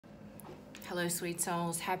Hello, sweet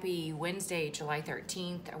souls. Happy Wednesday, July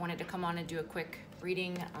 13th. I wanted to come on and do a quick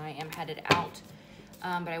reading. I am headed out,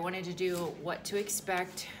 but I wanted to do what to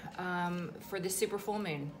expect for the super full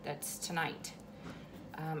moon that's tonight.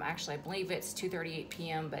 Actually, I believe it's 2:38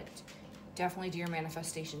 p.m., but definitely do your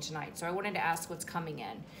manifestation tonight. So I wanted to ask what's coming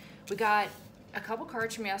in. We got a couple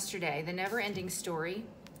cards from yesterday, the never-ending story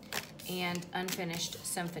and unfinished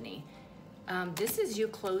symphony. This is you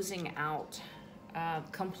closing out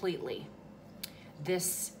completely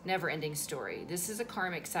this never-ending story. This is a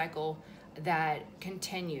karmic cycle that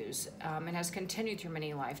continues and has continued through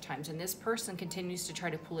many lifetimes, and this person continues to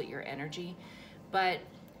try to pull at your energy, but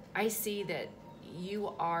I see that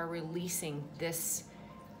you are releasing this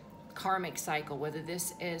karmic cycle, whether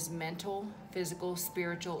this is mental, physical,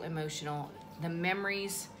 spiritual, emotional, the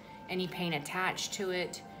memories, any pain attached to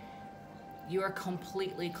it. You are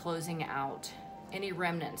completely closing out any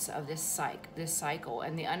remnants of this cycle,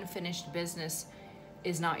 and the unfinished business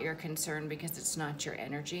is not your concern because it's not your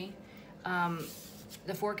energy.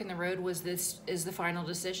 The fork in the road was this is the final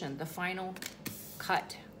decision, the final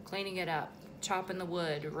cut, cleaning it up, chopping the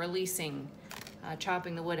wood, releasing.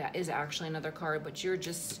 Chopping the wood is actually another card, but you're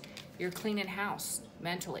cleaning house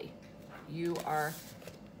mentally. You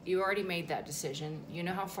already made that decision. You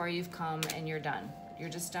know how far you've come, and you're done. You're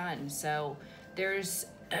just done. So there's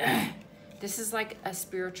this is like a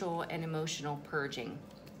spiritual and emotional purging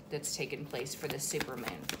that's taken place for this super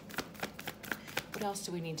moon. What else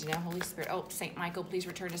do we need to know? Holy Spirit. Oh, Saint Michael, please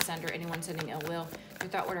return to sender. Anyone sending ill will, through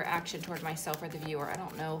thought, word, or action toward myself or the viewer. I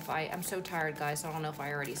don't know if I'm so tired, guys. I don't know if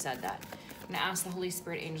I already said that. I'm going to ask the Holy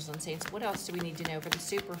Spirit, angels, and saints, what else do we need to know for the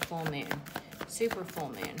super full moon? Super full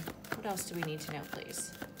moon. What else do we need to know,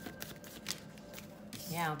 please?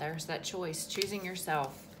 Yeah, there's that choice. Choosing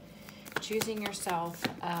yourself. Choosing yourself,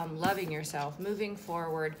 loving yourself, moving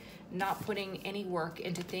forward, not putting any work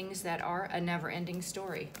into things that are a never-ending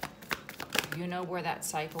story. You know where that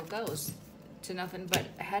cycle goes. To nothing but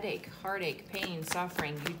headache, heartache, pain,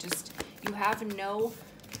 suffering. You have no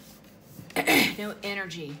no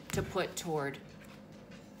energy to put toward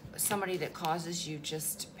somebody that causes you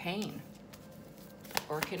just pain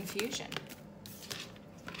or confusion.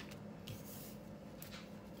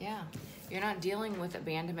 Yeah, you're not dealing with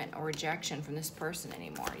abandonment or rejection from this person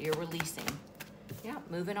anymore. You're releasing. Yeah,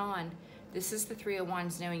 moving on. This is the Three of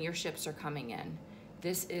Wands, knowing your ships are coming in.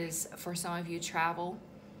 This is, for some of you, travel,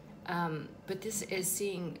 but this is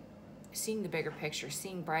seeing the bigger picture,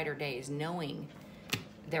 seeing brighter days, knowing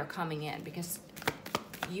they're coming in, because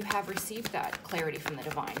you have received that clarity from the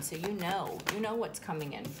divine. So you know what's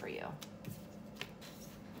coming in for you.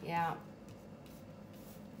 Yeah.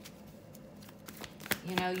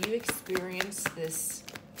 You know, you experienced this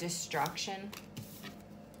destruction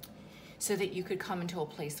so that you could come into a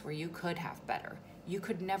place where you could have better. You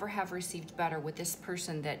could never have received better with this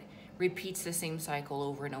person that repeats the same cycle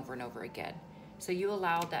over and over and over again. So you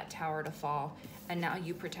allowed that tower to fall, and now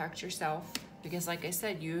you protect yourself because, like I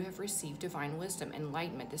said, you have received divine wisdom,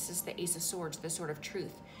 enlightenment. This is the Ace of Swords, the sword of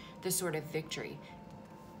truth, the sword of victory.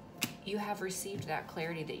 You have received that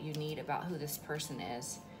clarity that you need about who this person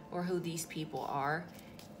is or who these people are,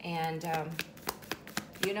 and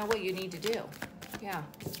you know what you need to do. Yeah,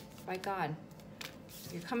 by God.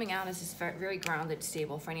 You're coming out as this very grounded,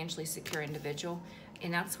 stable, financially secure individual,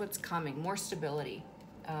 and that's what's coming. More stability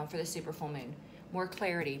for the super full moon. More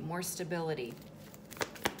clarity, more stability.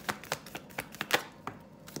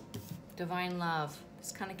 Divine love.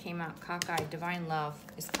 This kind of came out cockeyed. Divine love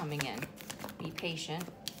is coming in. Be patient.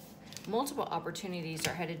 Multiple opportunities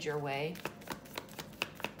are headed your way.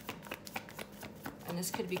 And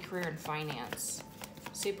this could be career and finance.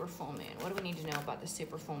 Super full moon. What do we need to know about the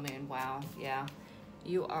super full moon? Wow, yeah.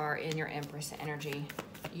 You are in your Empress energy.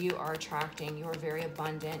 You are attracting. You are very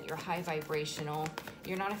abundant. You're high vibrational.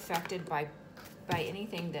 You're not affected by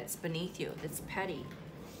anything that's beneath you, that's petty,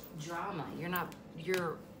 drama. You're not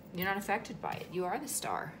affected by it. You are the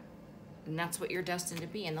star. And that's what you're destined to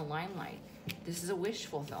be, in the limelight. This is a wish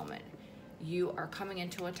fulfillment. You are coming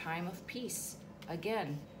into a time of peace.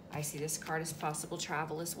 Again, I see this card as possible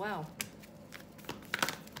travel as well.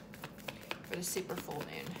 For the super full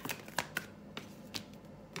moon.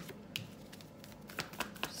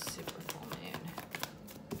 Super full moon.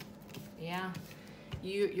 Yeah.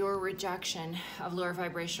 Your rejection of lower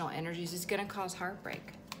vibrational energies is going to cause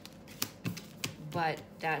heartbreak. But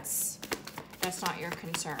that's not your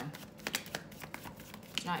concern.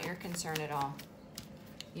 It's not your concern at all.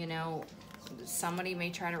 You know, somebody may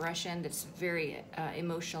try to rush in that's very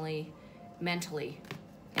emotionally, mentally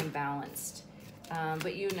imbalanced.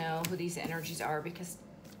 But you know who these energies are because,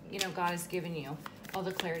 you know, God has given you all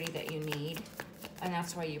the clarity that you need. And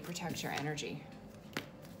that's why you protect your energy.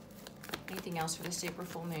 Anything else for the super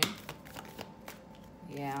full moon?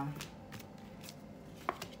 Yeah.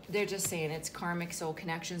 They're just saying it's karmic soul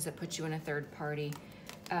connections that put you in a third party.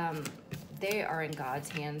 They are in God's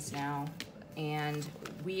hands now, and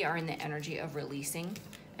we are in the energy of releasing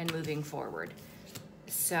and moving forward.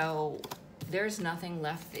 So there's nothing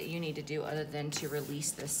left that you need to do other than to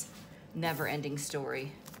release this never-ending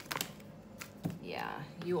story. Yeah,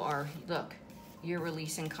 you are. Look, you're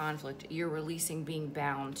releasing conflict. You're releasing being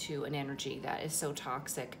bound to an energy that is so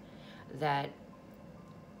toxic that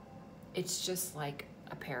it's just like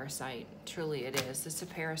a parasite. Truly it is. It's a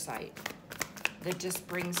parasite that just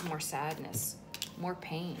brings more sadness, more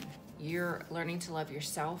pain. You're learning to love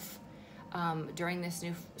yourself. During this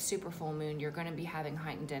new super full moon, you're going to be having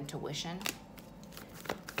heightened intuition,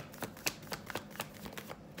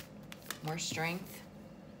 more strength,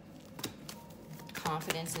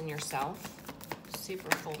 confidence in yourself.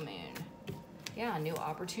 Super full moon. Yeah, a new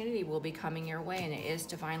opportunity will be coming your way, and it is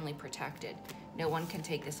divinely protected. No one can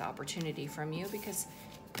take this opportunity from you because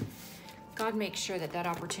God makes sure that that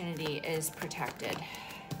opportunity is protected.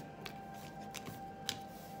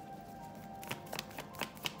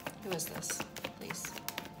 Who is this, please?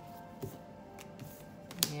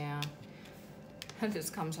 Yeah. This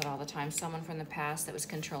comes out all the time. Someone from the past that was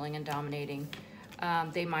controlling and dominating.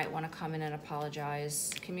 They might want to come in and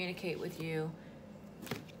apologize, communicate with you.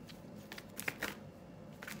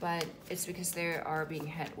 But it's because they are being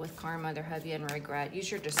hit with karma. They're heavy in regret. Use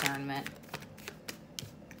your discernment.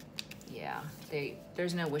 Yeah,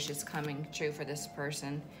 there's no wishes coming true for this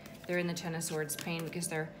person. They're in the Ten of Swords pain because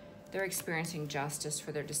they're experiencing justice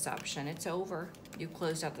for their deception. It's over. You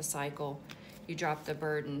closed out the cycle. You dropped the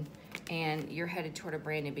burden, and you're headed toward a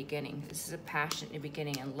brand new beginning. This is a passionate new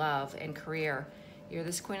beginning in love and career. You're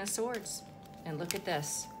this Queen of Swords, and look at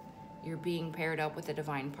this. You're being paired up with a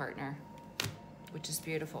divine partner, which is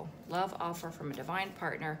beautiful. Love offer from a divine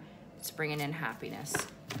partner. It's bringing in happiness,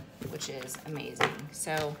 which is amazing.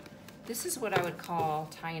 So this is what I would call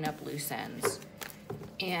tying up loose ends.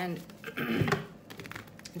 And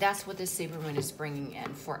that's what this super moon is bringing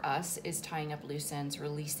in for us, is tying up loose ends,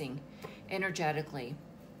 releasing energetically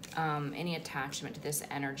any attachment to this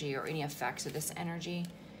energy or any effects of this energy.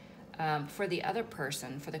 For the other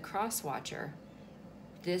person, for the cross watcher,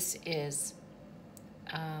 this is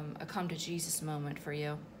a come to Jesus moment for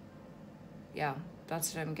you. Yeah,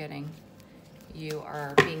 that's what I'm getting. You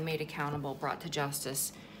are being made accountable, brought to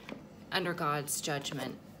justice under God's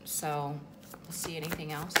judgment. So we'll see.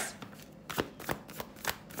 Anything else?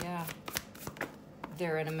 Yeah.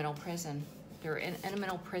 They're in a mental prison. They're in a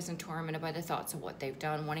mental prison, tormented by the thoughts of what they've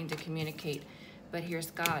done, wanting to communicate. But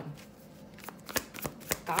here's God.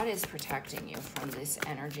 God is protecting you from this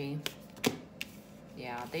energy.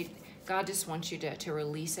 Yeah, God just wants you to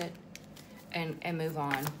release it and move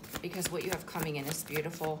on, because what you have coming in is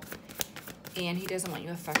beautiful, and he doesn't want you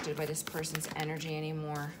affected by this person's energy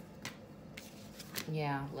anymore.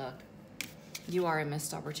 Yeah, look, you are a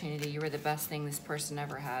missed opportunity. You were the best thing this person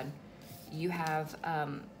ever had. You have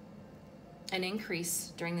an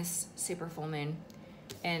increase during this super full moon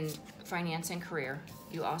in finance and career.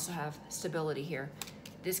 You also have stability here.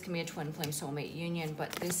 This can be a twin flame soulmate union,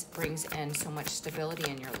 but this brings in so much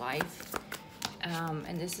stability in your life.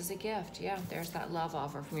 And this is a gift. Yeah, there's that love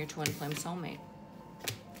offer from your twin flame soulmate.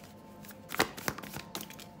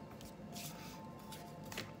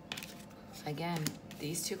 Again,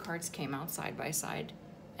 these two cards came out side by side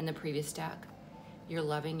in the previous deck. You're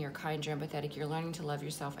loving, you're kind, you're empathetic, you're learning to love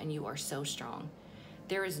yourself, and you are so strong.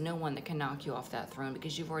 There is no one that can knock you off that throne,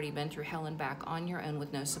 because you've already been through hell and back on your own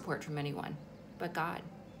with no support from anyone but God.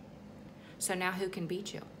 So now who can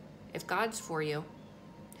beat you? If God's for you,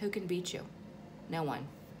 who can beat you? No one.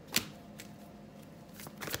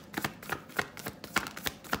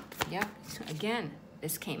 Yeah, again,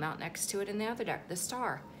 this came out next to it in the other deck, the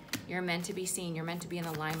Star. You're meant to be seen. You're meant to be in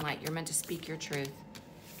the limelight. You're meant to speak your truth.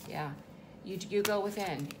 Yeah, you go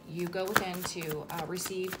within. You go within to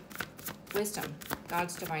receive wisdom,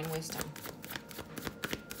 God's divine wisdom.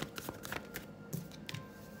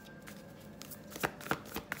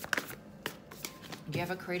 You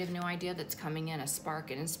have a creative new idea that's coming in, a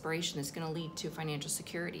spark, an inspiration that's going to lead to financial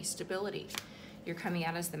security, stability. You're coming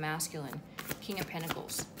out as the masculine, King of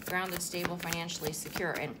Pentacles, grounded, stable, financially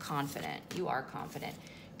secure, and confident. You are confident.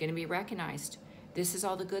 Going to be recognized. This is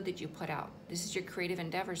all the good that you put out. This is your creative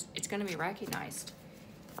endeavors. It's going to be recognized.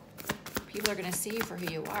 People are going to see you for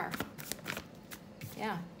who you are.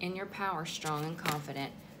 Yeah, in your power, strong and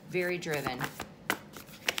confident, very driven.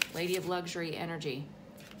 Lady of luxury energy.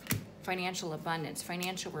 Financial abundance,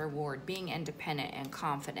 financial reward, being independent and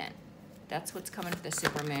confident. That's what's coming for the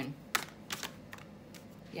super moon.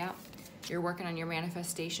 Yeah. You're working on your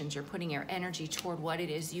manifestations. You're putting your energy toward what it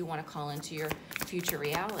is you want to call into your future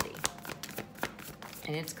reality.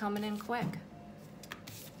 And it's coming in quick.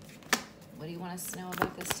 What do you want us to know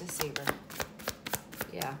about this deceiver?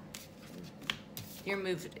 Yeah.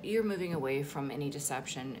 You're moving away from any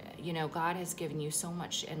deception. You know, God has given you so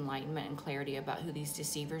much enlightenment and clarity about who these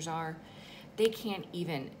deceivers are. They can't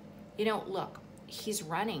even, you know, look, he's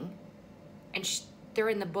running and they're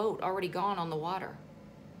in the boat, already gone on the water.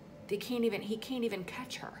 He can't even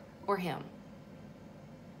catch her or him.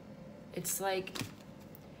 It's like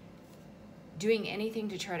doing anything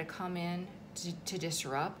to try to come in to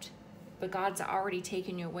disrupt, but God's already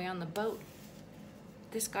taken you away on the boat.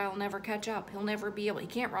 This guy will never catch up. He'll never be able, he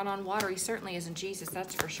can't run on water. He certainly isn't Jesus,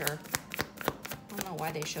 that's for sure. I don't know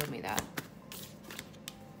why they showed me that.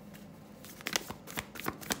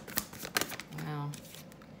 Wow.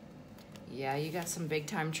 Yeah, you got some big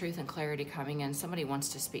time truth and clarity coming in. Somebody wants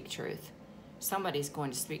to speak truth. Somebody's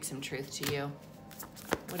going to speak some truth to you.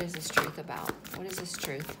 What is this truth about? What is this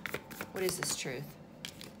truth? What is this truth?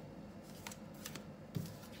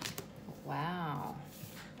 Wow.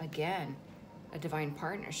 Again, a divine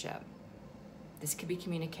partnership. This could be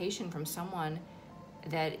communication from someone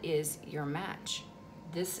that is your match.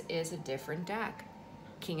 This is a different deck.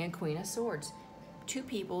 King and Queen of Swords. Two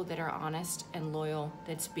people that are honest and loyal,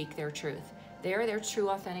 that speak their truth. They're their true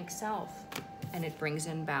authentic self, and it brings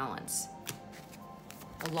in balance.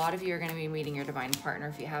 A lot of you are going to be meeting your divine partner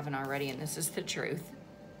if you haven't already, and this is the truth.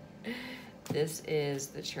 This is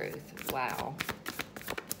the truth. Wow.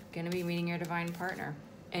 Going to be meeting your divine partner.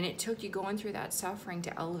 And it took you going through that suffering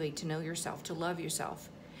to elevate, to know yourself, to love yourself,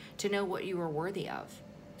 to know what you were worthy of.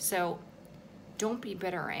 So don't be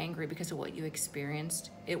bitter or angry because of what you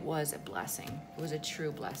experienced. It was a blessing. It was a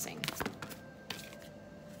true blessing.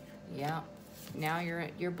 Yeah. Now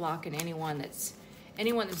you're blocking anyone that's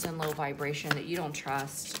in low vibration that you don't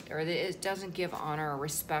trust, or that it doesn't give honor or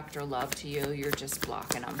respect or love to you. You're just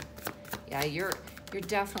blocking them. Yeah, you're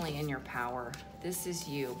definitely in your power. This is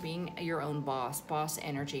you being your own boss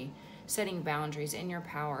energy, setting boundaries in your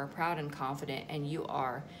power, proud and confident, and you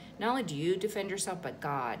are. Not only do you defend yourself, but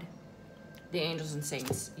God, the angels and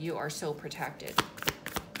saints, you are so protected.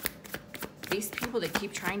 These people that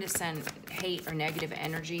keep trying to send hate or negative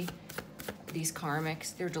energy, these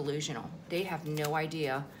karmics, they're delusional. They have no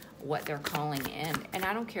idea what they're calling in. And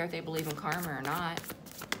I don't care if they believe in karma or not.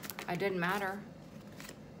 It didn't matter.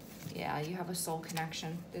 Yeah, you have a soul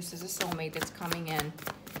connection. This is a soulmate that's coming in.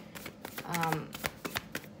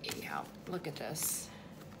 Yeah, look at this.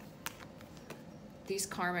 These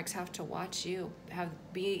karmics have to watch you. Have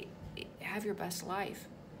your best life.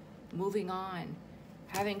 Moving on.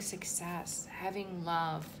 Having success. Having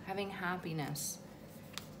love. Having happiness.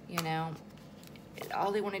 You know,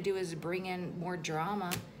 all they want to do is bring in more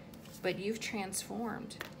drama, but you've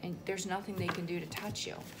transformed, and there's nothing they can do to touch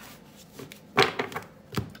you.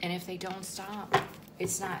 And if they don't stop,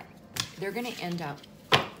 they're going to end up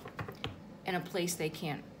in a place they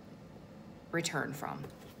can't return from.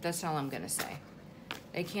 That's all I'm going to say.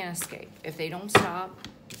 They can't escape. If they don't stop,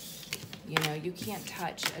 you know, you can't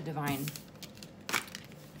touch a divine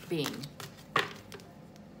being.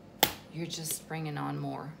 You're just bringing on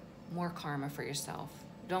more karma for yourself.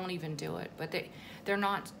 Don't even do it. But they're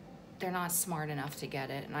not smart enough to get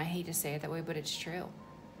it. And I hate to say it that way, but it's true.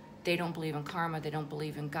 They don't believe in karma. They don't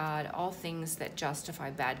believe in God. All things that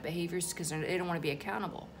justify bad behaviors because they don't want to be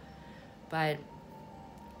accountable. But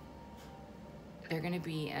they're going to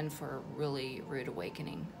be in for a really rude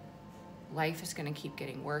awakening. Life is going to keep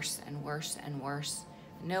getting worse and worse and worse.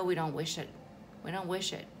 No, we don't wish it. We don't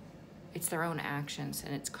wish it. It's their own actions,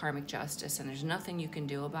 and it's karmic justice, and there's nothing you can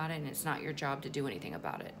do about it, and it's not your job to do anything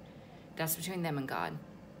about it. That's between them and God.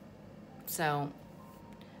 So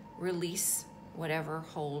release whatever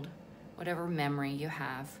memory you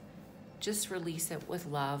have. Just release it with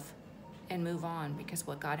love and move on, because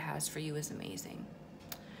what God has for you is amazing.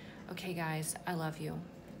 Okay, guys, I love you.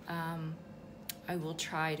 I will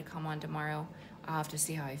try to come on tomorrow. I'll have to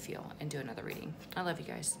see how I feel and do another reading. I love you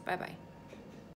guys. Bye-bye.